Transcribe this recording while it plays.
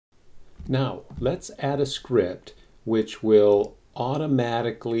Now, let's add a script which will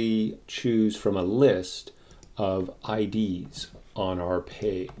automatically choose from a list of IDs on our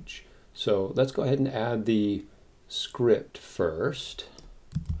page. So let's go ahead and add the script first,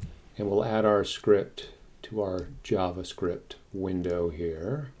 and we'll add our script to our JavaScript window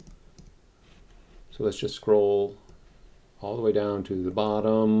here. So let's just scroll all the way down to the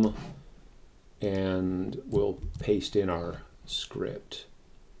bottom, and we'll paste in our script.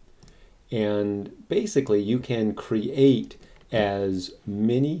 And basically you can create as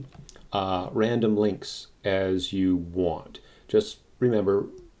many random links as you want. Just remember,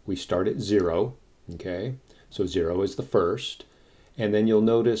 we start at 0, okay? So 0 is the first, and then you'll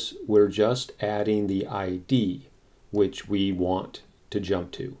notice we're just adding the ID which we want to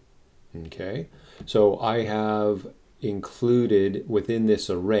jump to, okay? So I have included within this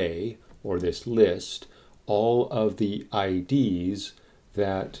array or this list all of the IDs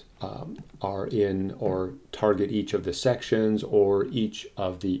that are in or target each of the sections or each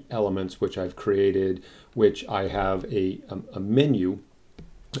of the elements which I've created, which I have a menu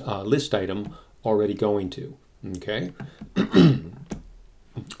list item already going to, okay?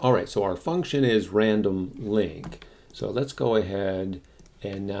 All right, so our function is random link. So let's go ahead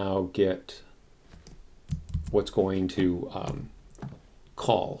and now get what's going to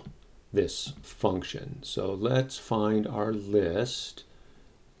call this function. So let's find our list.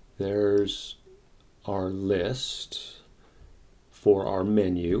 There's our list for our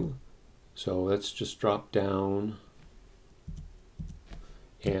menu. So let's just drop down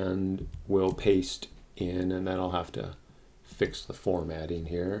and we'll paste in, and then I'll have to fix the formatting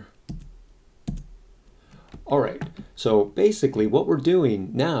here. All right, so basically what we're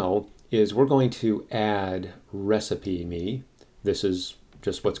doing now is we're going to add recipe me. This is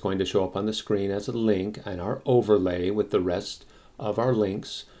just what's going to show up on the screen as a link and our overlay with the rest of our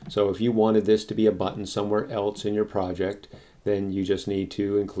links. So if you wanted this to be a button somewhere else in your project, then you just need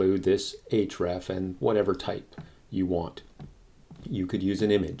to include this href and whatever type you want. You could use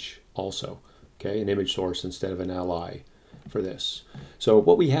an image also, okay, an image source instead of an li for this. So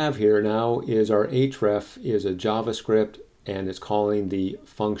what we have here now is our href is a JavaScript, and it's calling the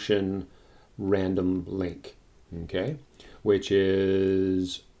function random link, okay, which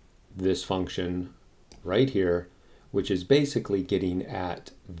is this function right here, which is basically getting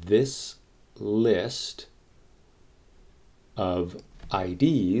at this list of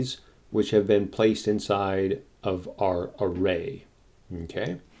IDs which have been placed inside of our array,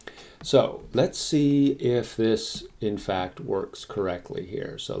 okay? So let's see if this in fact works correctly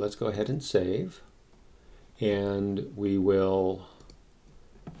here. So let's go ahead and save, and we will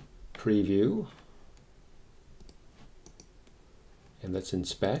preview, and let's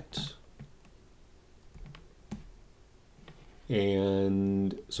inspect.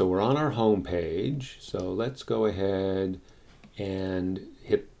 And so we're on our home page. So let's go ahead and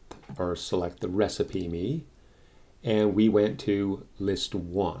hit or select the recipe me, and we went to list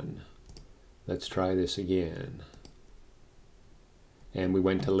 1. Let's try this again. And we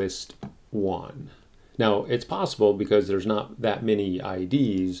went to list 1. Now it's possible because there's not that many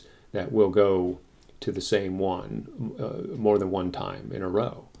IDs that will go to the same one more than one time in a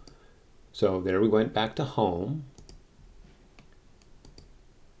row. So there we went back to home,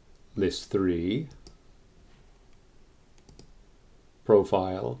 list 3,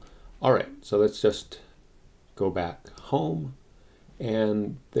 profile. All right, so let's just go back home,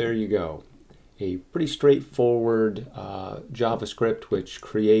 and there you go. A pretty straightforward JavaScript which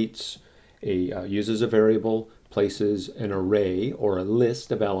creates uses a variable, places an array or a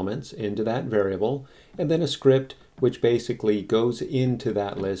list of elements into that variable, and then a script which basically goes into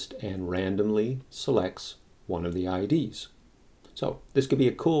that list and randomly selects one of the IDs. So this could be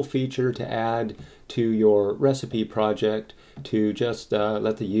a cool feature to add to your recipe project to just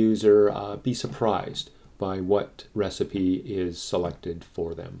let the user be surprised by what recipe is selected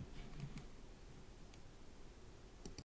for them.